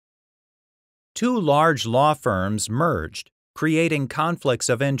Two large law firms merged, creating conflicts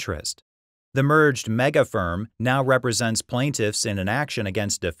of interest. The merged mega firm now represents plaintiffs in an action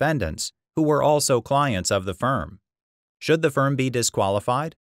against defendants who were also clients of the firm. Should the firm be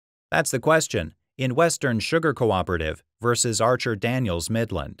disqualified? That's the question in Western Sugar Cooperative versus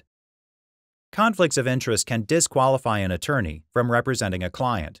Archer-Daniels-Midland. Conflicts of interest can disqualify an attorney from representing a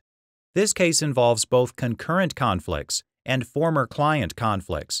client. This case involves both concurrent conflicts and former client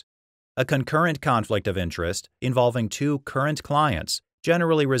conflicts. A concurrent conflict of interest involving two current clients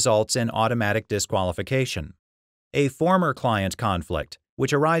generally results in automatic disqualification. A former client conflict,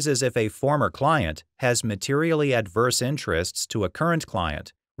 which arises if a former client has materially adverse interests to a current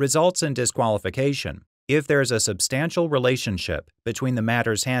client, results in disqualification if there is a substantial relationship between the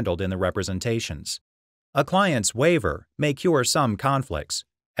matters handled in the representations. A client's waiver may cure some conflicts,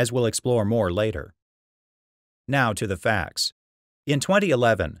 as we'll explore more later. Now to the facts. In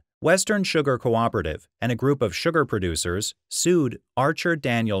 2011, Western Sugar Cooperative and a group of sugar producers sued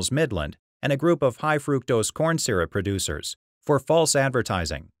Archer-Daniels-Midland and a group of high-fructose corn syrup producers for false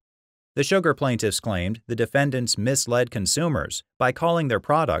advertising. The sugar plaintiffs claimed the defendants misled consumers by calling their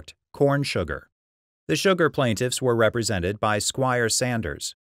product corn sugar. The sugar plaintiffs were represented by Squire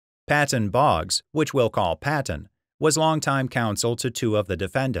Sanders. Patton Boggs, which we'll call Patton, was longtime counsel to two of the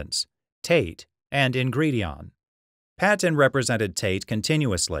defendants, Tate and Ingredion. Patton represented Tate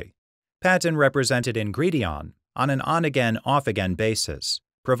continuously. Patton represented Ingredion on an on-again, off-again basis,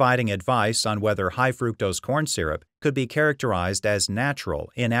 providing advice on whether high-fructose corn syrup could be characterized as natural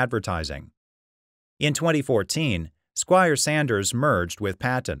in advertising. In 2014, Squire Sanders merged with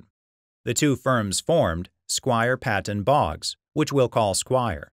Patton. The two firms formed Squire Patton Boggs, which we'll call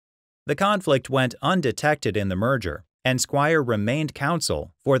Squire. The conflict went undetected in the merger, and Squire remained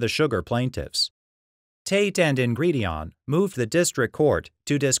counsel for the sugar plaintiffs. Tate and Ingredion moved the district court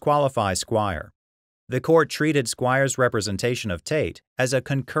to disqualify Squire. The court treated Squire's representation of Tate as a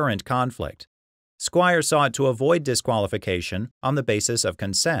concurrent conflict. Squire sought to avoid disqualification on the basis of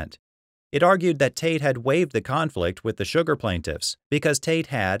consent. It argued that Tate had waived the conflict with the sugar plaintiffs because Tate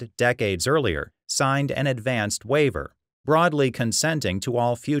had, decades earlier, signed an advanced waiver, broadly consenting to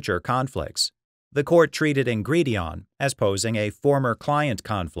all future conflicts. The court treated Ingredion as posing a former client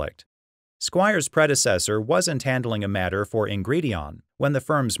conflict. Squire's predecessor wasn't handling a matter for Ingredion when the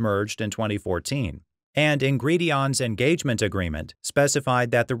firms merged in 2014, and Ingredion's engagement agreement specified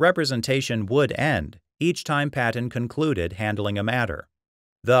that the representation would end each time Patton concluded handling a matter.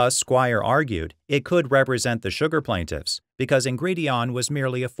 Thus, Squire argued it could represent the sugar plaintiffs because Ingredion was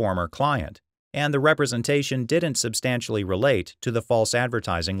merely a former client, and the representation didn't substantially relate to the false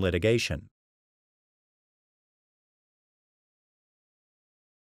advertising litigation.